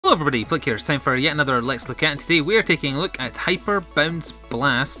Hello everybody, Flick here. It's time for yet another Let's Look At. Today we are taking a look at Hyper Bounce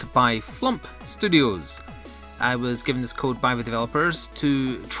Blast by Flump Studios. I was given this code by the developers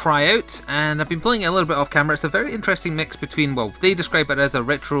to try out, and I've been playing it a little bit off camera. It's a very interesting mix between, well, they describe it as a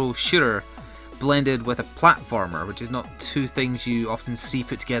retro shooter blended with a platformer, which is not two things you often see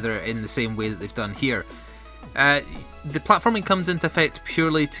put together in the same way that they've done here. The platforming comes into effect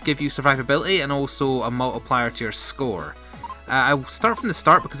purely to give you survivability and also a multiplier to your score. I'll start from the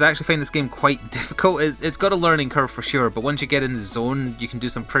start because I actually find this game quite difficult. It's got a learning curve for sure, but once you get in the zone you can do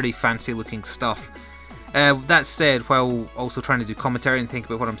some pretty fancy looking stuff. That said, while also trying to do commentary and think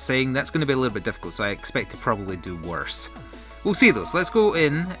about what I'm saying, that's going to be a little bit difficult, so I expect to probably do worse. We'll see though, so let's go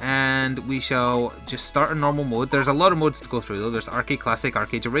in and we shall just start in normal mode. There's a lot of modes to go through though. There's Arcade Classic,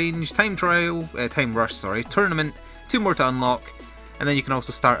 Arcade Arrange, Time Rush, Tournament, 2 more to unlock, and then you can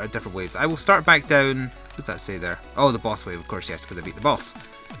also start at different waves. I will start back down, what does that say there? Oh, the boss wave, of course, yes, because I beat the boss.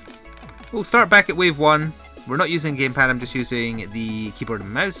 We'll start back at wave 1. We're not using gamepad, I'm just using the keyboard and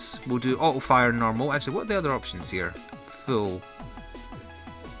mouse. We'll do auto fire normal. Actually, what are the other options here? Full.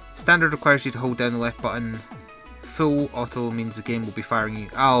 Standard requires you to hold down the left button. Full auto means the game will be firing you.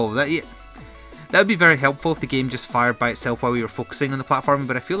 Oh, that would be very helpful if the game just fired by itself while we were focusing on the platforming,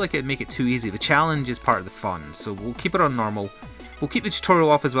 but I feel like it'd make it too easy. The challenge is part of the fun, so we'll keep it on normal. We'll keep the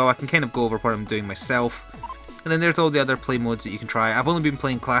tutorial off as well. I can kind of go over what I'm doing myself. And then there's all the other play modes that you can try. I've only been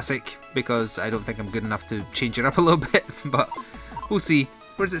playing Classic because I don't think I'm good enough to change it up a little bit, but we'll see.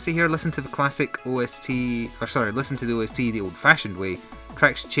 Where does it say here? Listen to the classic OST, or sorry, listen to the OST the old-fashioned way.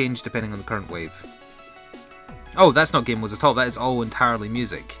 Tracks change depending on the current wave. Oh, that's not game modes at all. That is all entirely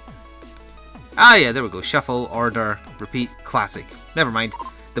music. Ah yeah, there we go. Shuffle, order, repeat, classic. Never mind.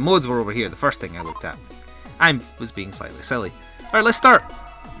 The modes were over here, the first thing I looked at. I was being slightly silly. Alright, let's start.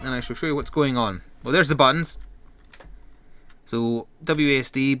 And I shall show you what's going on. Well, there's the buttons. So,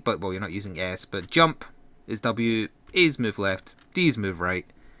 WASD, but, well, you're not using S, but jump is W, A is move left, D is move right.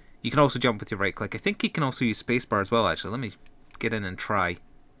 You can also jump with your right click. I think you can also use spacebar as well, actually. Let me get in and try.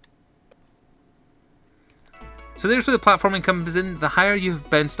 So there's where the platforming comes in. The higher you've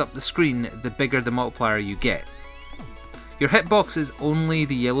bounced up the screen, the bigger the multiplier you get. Your hitbox is only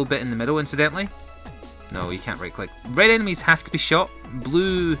the yellow bit in the middle, incidentally. No, you can't right click. Red enemies have to be shot.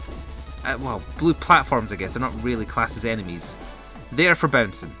 Blue, well, blue platforms, I guess, they're not really classed as enemies. They are for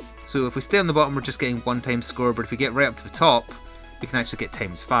bouncing. So if we stay on the bottom, we're just getting 1 time score, but if we get right up to the top, we can actually get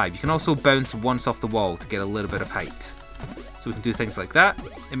 ×5. You can also bounce once off the wall to get a little bit of height. So we can do things like that.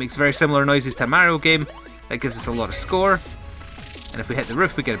 It makes very similar noises to a Mario game. That gives us a lot of score. And if we hit the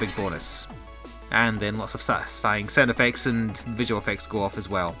roof, we get a big bonus. And then lots of satisfying sound effects and visual effects go off as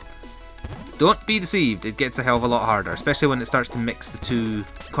well. Don't be deceived, it gets a hell of a lot harder, especially when it starts to mix the two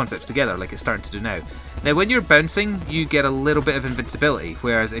concepts together like it's starting to do now. Now when you're bouncing, you get a little bit of invincibility,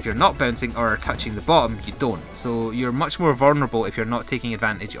 whereas if you're not bouncing or touching the bottom, you don't. So you're much more vulnerable if you're not taking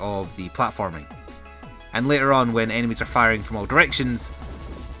advantage of the platforming. And later on, when enemies are firing from all directions,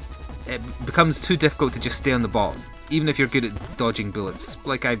 it becomes too difficult to just stay on the bottom. Even if you're good at dodging bullets,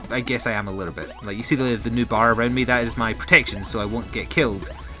 like I guess I am a little bit. Like you see the new bar around me, that is my protection, so I won't get killed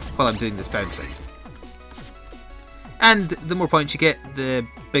while I'm doing this bouncing. And the more points you get, the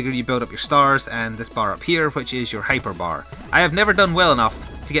bigger you build up your stars, and this bar up here, which is your hyper bar. I have never done well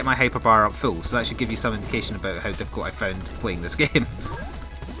enough to get my hyper bar up full, so that should give you some indication about how difficult I found playing this game.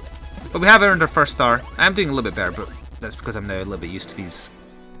 But we have earned our first star. I am doing a little bit better, but that's because I'm now a little bit used to these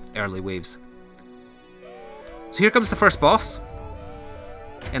early waves. So here comes the first boss,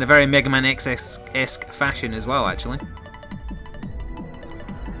 in a very Mega Man X-esque fashion as well, actually.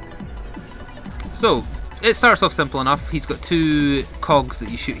 So, it starts off simple enough. He's got 2 cogs that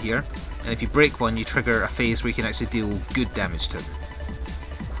you shoot here, and if you break one, you trigger a phase where you can actually deal good damage to him.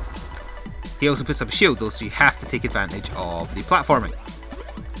 He also puts up a shield though, so you have to take advantage of the platforming.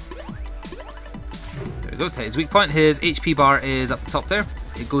 There we go, to his weak point. His HP bar is up the top there.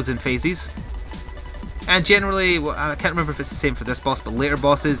 It goes in phases. And generally, well, I can't remember if it's the same for this boss, but later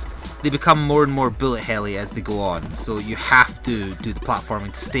bosses, they become more and more bullet helly as they go on, so you have to do the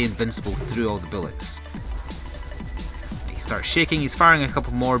platforming to stay invincible through all the bullets. He starts shaking, he's firing a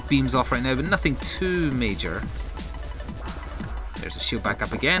couple more beams off right now, but nothing too major. There's a shield back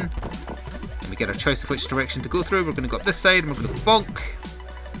up again. And we get our choice of which direction to go through. We're going to go up this side, and we're going to go bonk.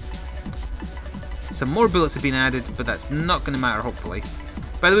 Some more bullets have been added, but that's not going to matter, hopefully.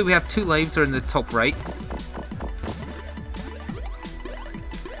 By the way, we have 2 lives, they're in the top right.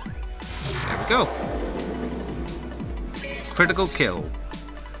 There we go. Critical kill.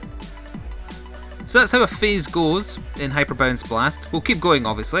 So that's how a phase goes in Hyper Bounce Blast. We'll keep going,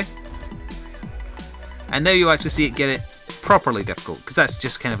 obviously. And now you'll actually see it get it properly difficult, because that's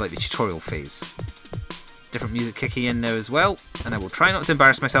just kind of like the tutorial phase. Different music kicking in now as well, and I will try not to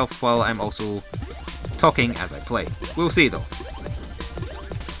embarrass myself while I'm also talking as I play. We'll see though.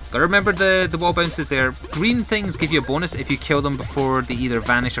 Gotta remember the wall bounces there. Green things give you a bonus if you kill them before they either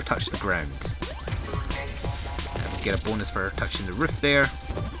vanish or touch the ground. And we get a bonus for touching the roof there,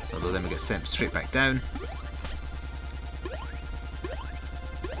 although then we get sent straight back down.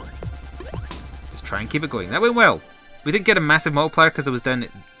 Just try and keep it going. That went well. We didn't get a massive multiplier because I was down at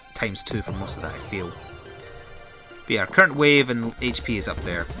 ×2 for most of that, I feel. But yeah, our current wave and HP is up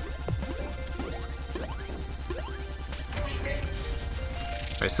there.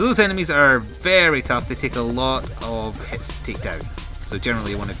 Right, so those enemies are very tough. They take a lot of hits to take down. So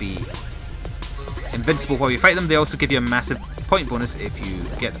generally you want to be invincible while you fight them. They also give you a massive point bonus if you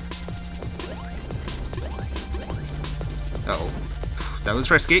get them. Uh-oh. That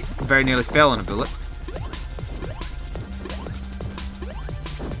was risky. Very nearly fell on a bullet.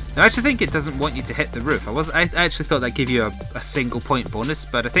 Now, I actually think it doesn't want you to hit the roof. I actually thought that gave you a single point bonus,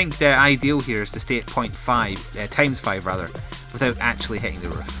 but I think the ideal here is to stay at 0.5, times 5 rather, without actually hitting the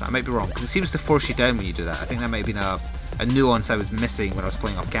roof. I might be wrong, because it seems to force you down when you do that. I think that might have been a nuance I was missing when I was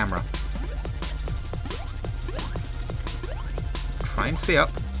playing off camera. Try and stay up,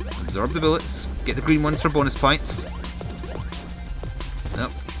 absorb the bullets, get the green ones for bonus points.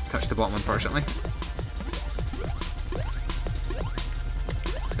 Nope, touched the bottom unfortunately.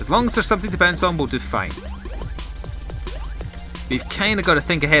 As long as there's something to bounce on, we'll do fine. But you've kind of got to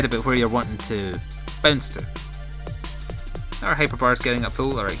think ahead about where you're wanting to bounce to. Our hyper bar is getting up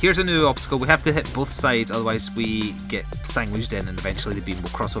full. Alright, here's a new obstacle. We have to hit both sides, otherwise we get sandwiched in and eventually the beam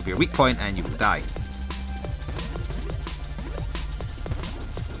will cross over your weak point and you will die.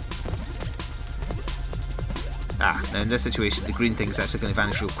 Ah, now in this situation the green thing is actually going to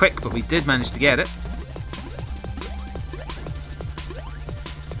vanish real quick, but we did manage to get it.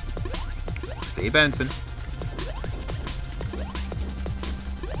 Stay bouncing.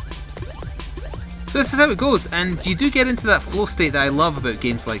 So this is how it goes, and you do get into that flow state that I love about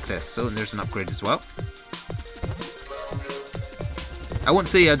games like this. So there's an upgrade as well. I won't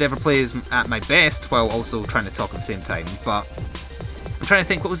say I'd ever play at my best while also trying to talk at the same time, but I'm trying to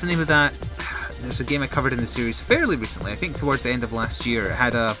think, what was the name of that? There's a game I covered in the series fairly recently, I think towards the end of last year. It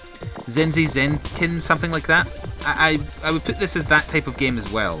had a Zenzi Zenkin, something like that. I would put this as that type of game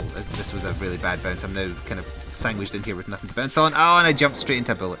as well. This was a really bad bounce. I'm now kind of sandwiched in here with nothing to bounce on. Oh, and I jumped straight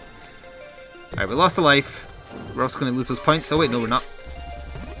into a bullet. Alright, we lost a life. We're also going to lose those points. Oh wait, no we're not.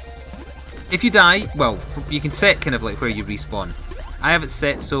 If you die, well, you can set kind of like where you respawn. I have it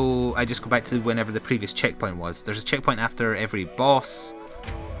set so I just go back to whenever the previous checkpoint was. There's a checkpoint after every boss.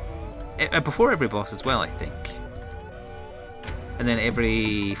 Before every boss as well, I think. And then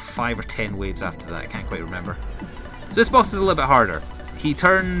every 5 or 10 waves after that, I can't quite remember. So this boss is a little bit harder. He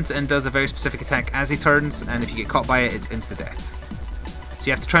turns and does a very specific attack as he turns, and if you get caught by it, it's insta-death. So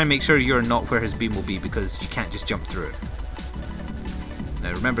you have to try and make sure you're not where his beam will be, because you can't just jump through it.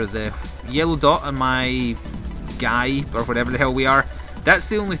 Now remember, the yellow dot on my guy, or whatever the hell we are, that's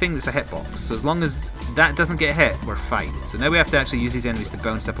the only thing that's a hitbox. So as long as that doesn't get hit, we're fine. So now we have to actually use these enemies to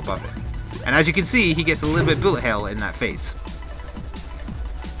bounce up above it. And as you can see, he gets a little bit of bullet hell in that phase.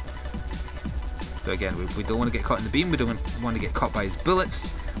 So again, we don't want to get caught in the beam, we don't want to get caught by his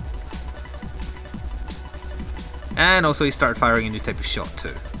bullets. And also he started firing a new type of shot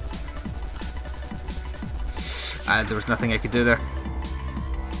too. There was nothing I could do there.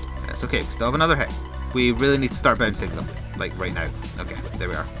 That's okay, we still have another hit. We really need to start bouncing them, like right now. Okay, there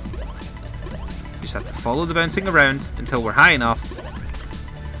we are. We just have to follow the bouncing around until we're high enough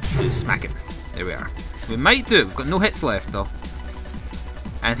to smack him. There we are. We might do it, we've got no hits left though.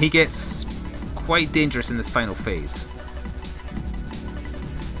 And he gets quite dangerous in this final phase.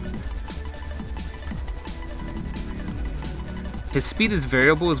 His speed is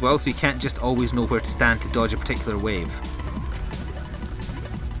variable as well, so you can't just always know where to stand to dodge a particular wave.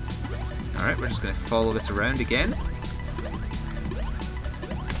 Alright, we're just going to follow this around again.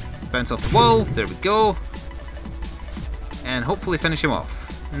 Bounce off the wall, there we go. And hopefully finish him off.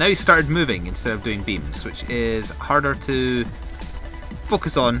 Now he started moving instead of doing beams, which is harder to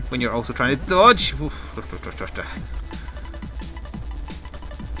focus on when you're also trying to dodge. Come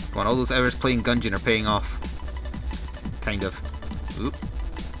on, all those hours playing Gungeon are paying off. Kind of. Oop.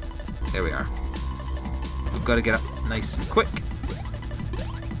 There we are. We've got to get up nice and quick.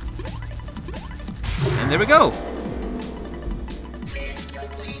 And there we go!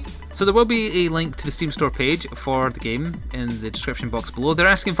 So there will be a link to the Steam store page for the game in the description box below. They're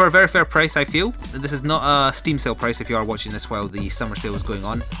asking for a very fair price, I feel. This is not a Steam sale price if you are watching this while the summer sale is going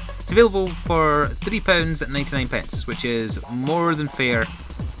on. It's available for £3.99, which is more than fair,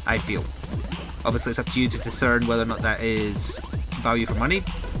 I feel. Obviously it's up to you to discern whether or not that is value for money.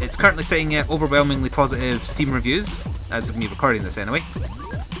 It's currently sitting at overwhelmingly positive Steam reviews, as of me recording this anyway.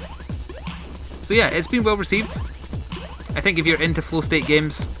 So yeah, it's been well received. I think if you're into flow state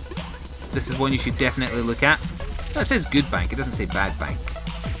games, this is one you should definitely look at. It says good bank, it doesn't say bad bank.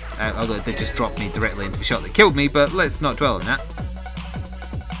 Although it did just drop me directly into the shot that killed me, but let's not dwell on that.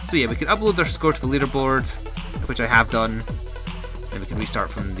 So yeah, we can upload our score to the leaderboard, which I have done. Then we can restart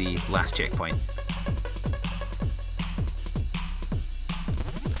from the last checkpoint.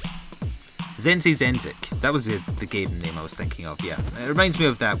 Zenzi Zenzik, that was the game name I was thinking of, yeah. It reminds me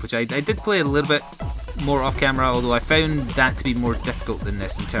of that, which I did play a little bit more off camera, although I found that to be more difficult than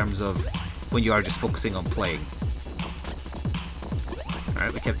this in terms of when you are just focusing on playing.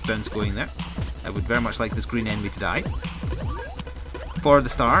 Alright, we kept the bounce going there. I would very much like this green enemy to die. For the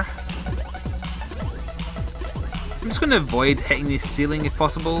star. I'm just going to avoid hitting the ceiling if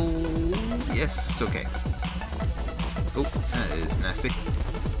possible. Yes, okay. Oh, that is nasty.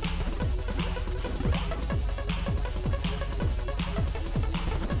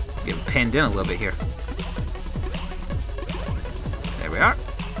 Getting penned in a little bit here. There we are.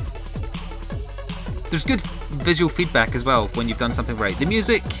 There's good visual feedback as well when you've done something right. The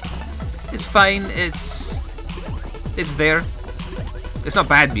music is fine, it's there. It's not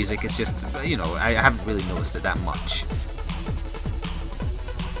bad music, it's just, you know, I haven't really noticed it that much.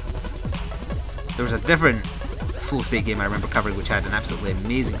 There was a different flow state game I remember covering which had an absolutely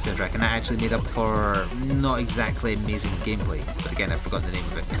amazing soundtrack, and that actually made up for not exactly amazing gameplay. But again, I've forgotten the name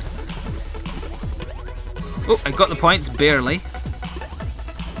of it. Oh, I got the points, barely.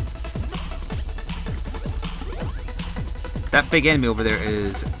 That big enemy over there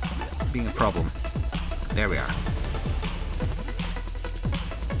is being a problem. There we are.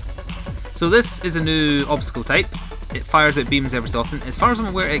 So this is a new obstacle type. It fires out beams every so often. As far as I'm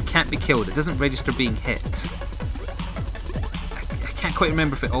aware, it can't be killed. It doesn't register being hit. I can't quite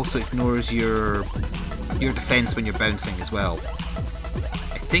remember if it also ignores your defense when you're bouncing as well.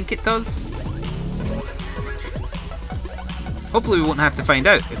 I think it does. Hopefully we won't have to find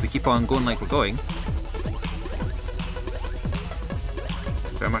out if we keep on going like we're going.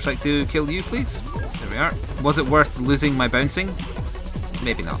 Very much like to kill you, please. There we are. Was it worth losing my bouncing?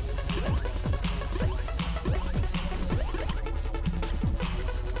 Maybe not.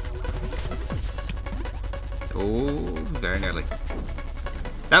 Oh, very nearly.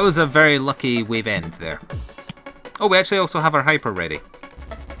 That was a very lucky wave end there. Oh, we actually also have our hyper ready.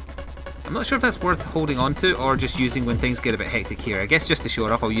 I'm not sure if that's worth holding on to or just using when things get a bit hectic here. I guess just to show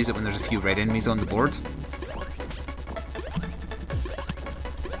it off, I'll use it when there's a few red enemies on the board.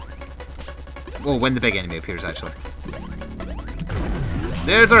 Oh, when the big enemy appears, actually.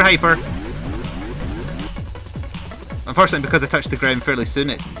 There's our hyper. Unfortunately, because I touched the ground fairly soon,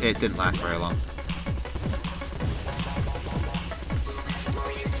 it didn't last very long.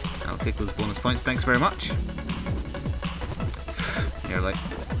 I'll take those bonus points, thanks very much. Nearly.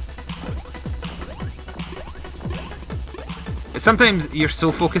 Sometimes you're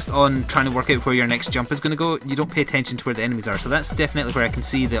so focused on trying to work out where your next jump is going to go, you don't pay attention to where the enemies are. So that's definitely where I can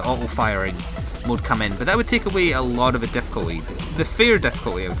see the auto-firing mode come in. But that would take away a lot of the difficulty. The fair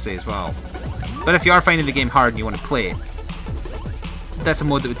difficulty, I would say, as well. But if you are finding the game hard and you want to play it, that's a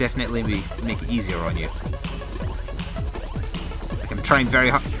mode that would definitely make it easier on you. Like I'm trying very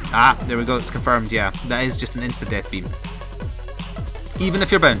hard. Ah, there we go, it's confirmed, yeah. That is just an insta-death beam. Even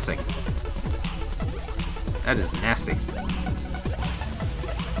if you're bouncing. That is nasty.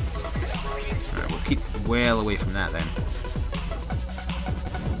 Alright, we'll keep well away from that then.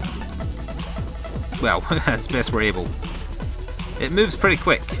 Well, as best we're able. It moves pretty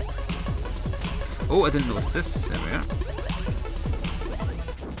quick. Oh, I didn't notice this. There we are.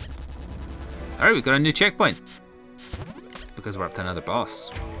 Alright, we've got a new checkpoint. Because we're up to another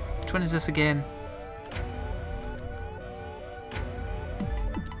boss. Which one is this again?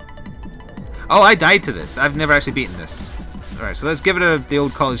 Oh, I died to this. I've never actually beaten this. Alright, so let's give it the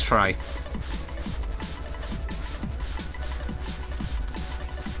old college try.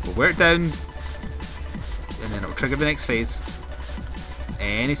 We'll wear it down. And then it'll trigger the next phase.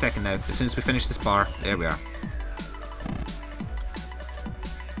 Any second now. As soon as we finish this bar. There we are.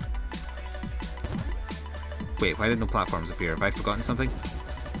 Wait, why did no platforms appear? Have I forgotten something?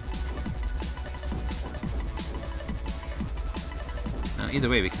 Either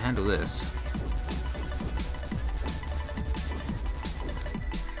way, we can handle this.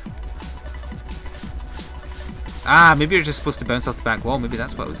 Ah, maybe you're just supposed to bounce off the back wall. Maybe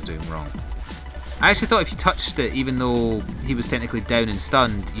that's what I was doing wrong. I actually thought if you touched it, even though he was technically down and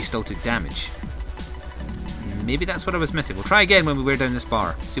stunned, you still took damage. Maybe that's what I was missing. We'll try again when we wear down this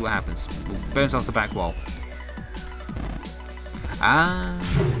bar. See what happens. We'll bounce off the back wall. Ah.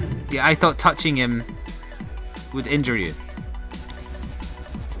 Yeah, I thought touching him would injure you.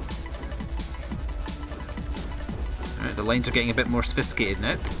 Alright, the lines are getting a bit more sophisticated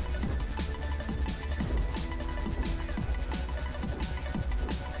now.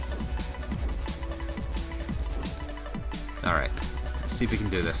 Alright, let's see if we can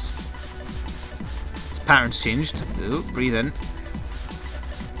do this. This pattern's changed. Ooh, breathe in.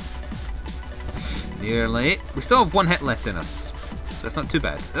 Nearly. We still have one hit left in us, so that's not too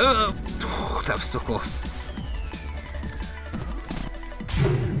bad. Oh, that was so close.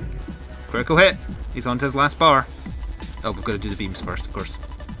 Critical hit. He's on to his last bar. Oh, we've got to do the beams first, of course.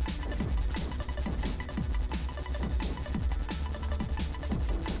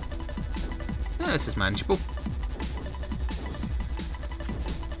 Oh, this is manageable.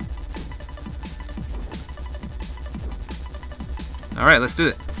 Alright, let's do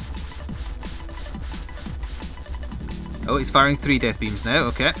it. Oh, he's firing 3 death beams now,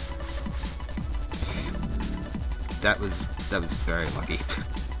 okay. That was very lucky.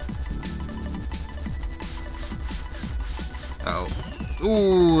 Uh oh.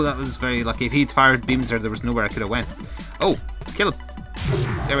 Ooh, that was very lucky. If he'd fired beams there was nowhere I could have went. Oh, kill him.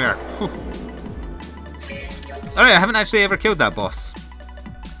 There we are. Alright, I haven't actually ever killed that boss.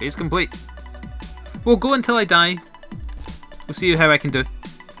 He's complete. We'll go until I die. We'll see how I can do.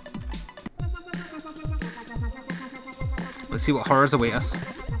 Let's see what horrors await us.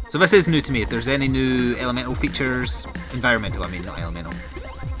 So this is new to me. If there's any new elemental features, environmental I mean, not elemental.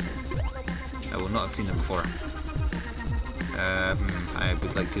 I will not have seen them before. I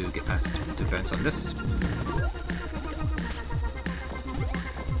would like to get past to bounce on this.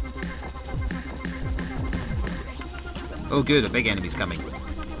 Oh good, a big enemy's coming.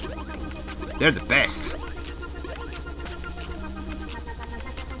 They're the best.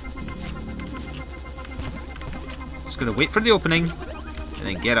 Just gonna wait for the opening and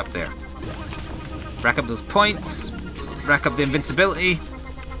then get up there. Rack up those points. Rack up the invincibility.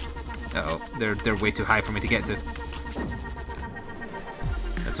 Uh-oh, they're way too high for me to get to.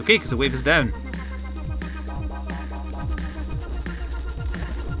 That's okay, because the wave is down.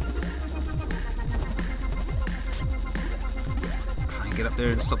 Try and get up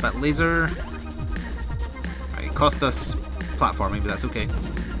there and stop that laser. Right, it cost us platforming, but that's okay.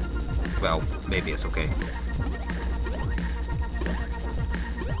 Well, maybe it's okay.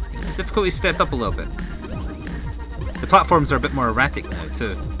 The difficulty stepped up a little bit. The platforms are a bit more erratic now,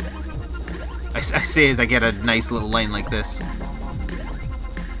 too. I say as I get a nice little line like this.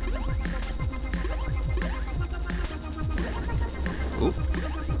 Oh.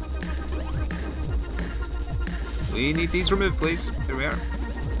 We need these removed, please. Here we are.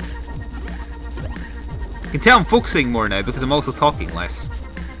 You can tell I'm focusing more now because I'm also talking less.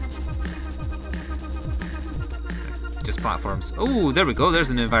 Just platforms. Oh, there we go. There's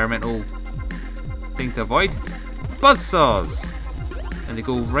an environmental thing to avoid. Buzzsaws! And they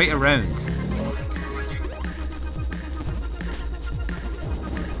go right around.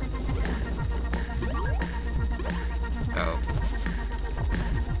 Uh-oh.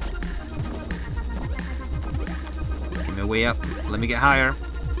 Give me a way up. Let me get higher.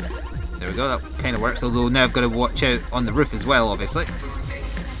 There we go. That kind of works. Although now I've got to watch out on the roof as well, obviously.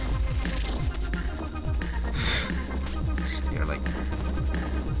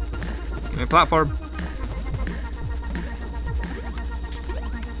 Give me a platform.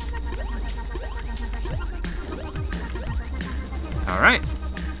 Alright.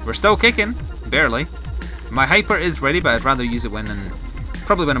 We're still kicking. Barely. My hyper is ready, but I'd rather use it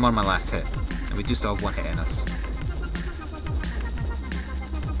probably when I'm on my last hit. And we do still have one hit in us.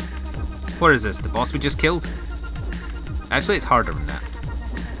 What is this? The boss we just killed? Actually, it's harder than that.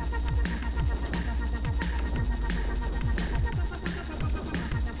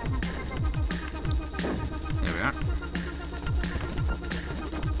 There we are.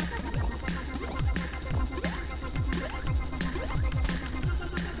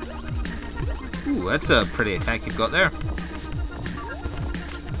 Ooh, that's a pretty attack you've got there.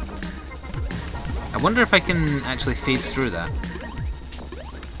 I wonder if I can actually phase through that.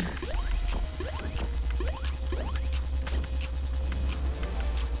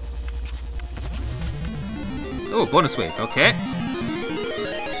 Oh, bonus wave, okay.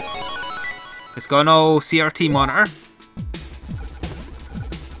 It's got no CRT monitor.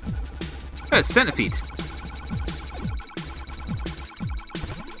 Oh, it's Centipede.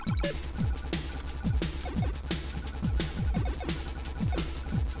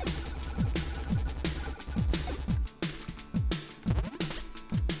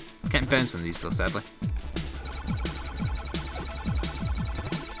 bounce on these though, sadly.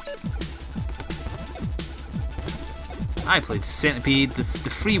 I played Centipede, the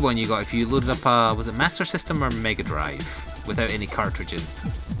free one you got if you loaded up a, was it Master System or Mega Drive, without any cartridge in.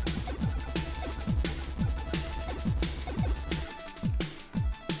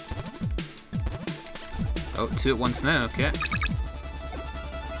 Oh, 2 at once now, okay.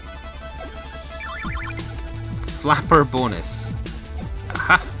 Flapper bonus.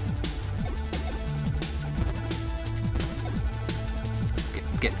 Aha!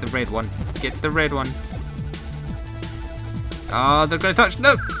 Get the red one. Get the red one. Oh, they're gonna touch.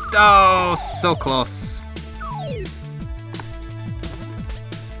 No! Oh, so close.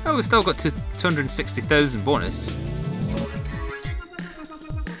 Oh, we still got 260,000 bonus.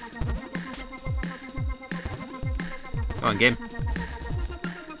 Come on, game.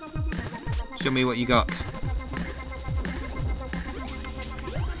 Show me what you got.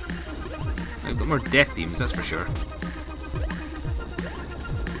 I've got more death beams, that's for sure.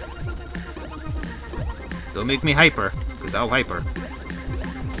 Don't make me hyper, because I'll hyper.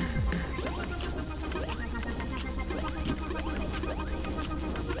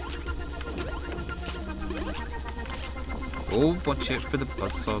 Oh, watch out for the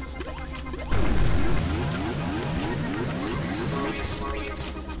buzzsaws.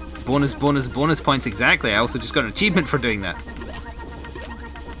 Bonus, bonus, bonus points exactly. I also just got an achievement for doing that.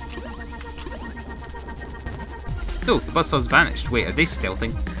 Oh, the buzzsaws vanished. Wait, are they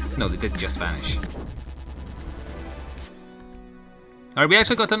stealthing? No, they did just vanish. Alright, we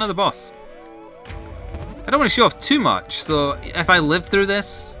actually got another boss. I don't want to show off too much, so if I live through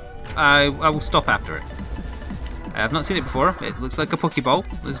this, I will stop after it. I have not seen it before. It looks like a Pokeball.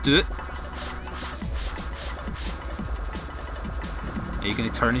 Let's do it. Are you going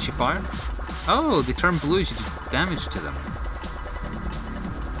to turn as you fire? Oh, they turn blue as you do damage to them.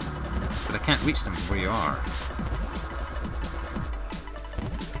 But I can't reach them from where you are.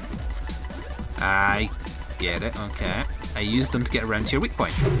 I get it, okay. I used them to get around to your weak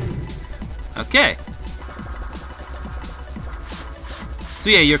point. Okay. So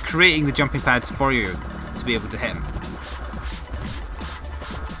yeah, you're creating the jumping pads for you to be able to hit him.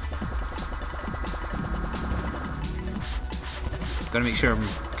 Gotta make sure I'm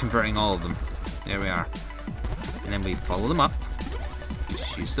converting all of them. There we are. And then we follow them up.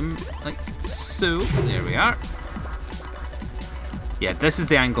 Just use them like so. There we are. Yeah, this is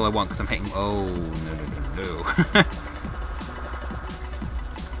the angle I want because I'm hitting. Oh, no.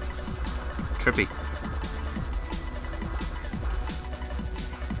 Trippy.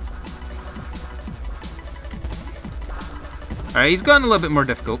 Alright, he's gotten a little bit more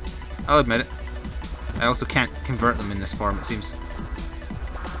difficult. I'll admit it. I also can't convert them in this form, it seems.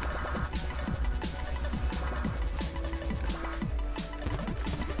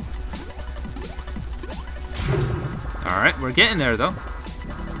 Alright, we're getting there though.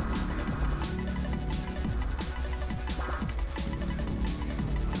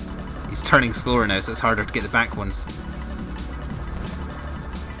 He's turning slower now, so it's harder to get the back ones.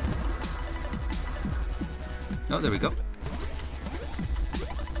 Oh, there we go.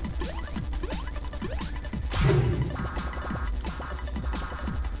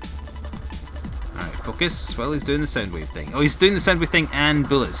 Alright, focus. Well, he's doing the Soundwave thing. Oh, he's doing the Soundwave thing and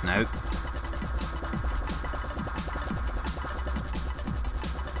bullets now.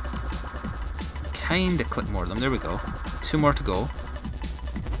 Kinda clip more of them. There we go. 2 more to go.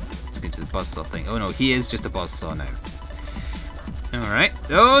 Let's get to the buzzsaw thing. Oh no, he is just a buzzsaw now. Alright.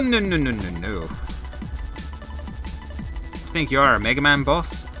 Oh, no. You think you are a Mega Man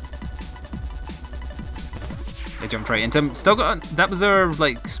boss? They jumped right into him. Still got. That was our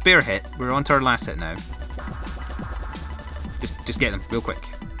like spare hit. We're on to our last hit now. Just get them real quick.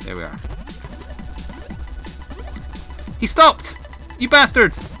 There we are. He stopped! You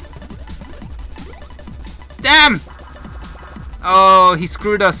bastard! Damn! Oh, he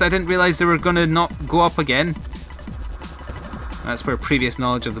screwed us. I didn't realize they were gonna not go up again. That's where previous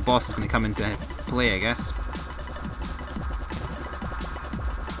knowledge of the boss is gonna come into play, I guess.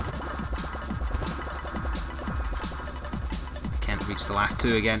 Can't reach the last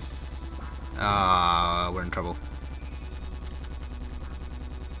 2 again. Ah, we're in trouble.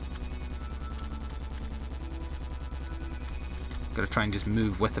 Gotta try and just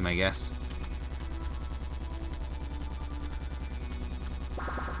move with him, I guess.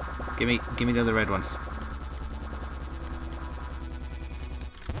 Give me the other red ones.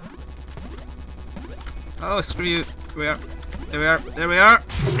 Oh, screw you. There we are.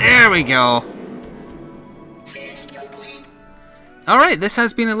 There we go. Alright, this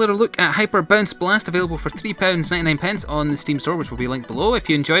has been a little look at Hyper Bounce Blast, available for £3.99 on the Steam store, which will be linked below. If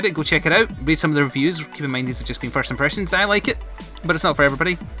you enjoyed it, go check it out, read some of the reviews. Keep in mind these have just been first impressions. I like it, but it's not for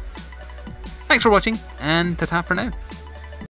everybody. Thanks for watching, and ta-ta for now.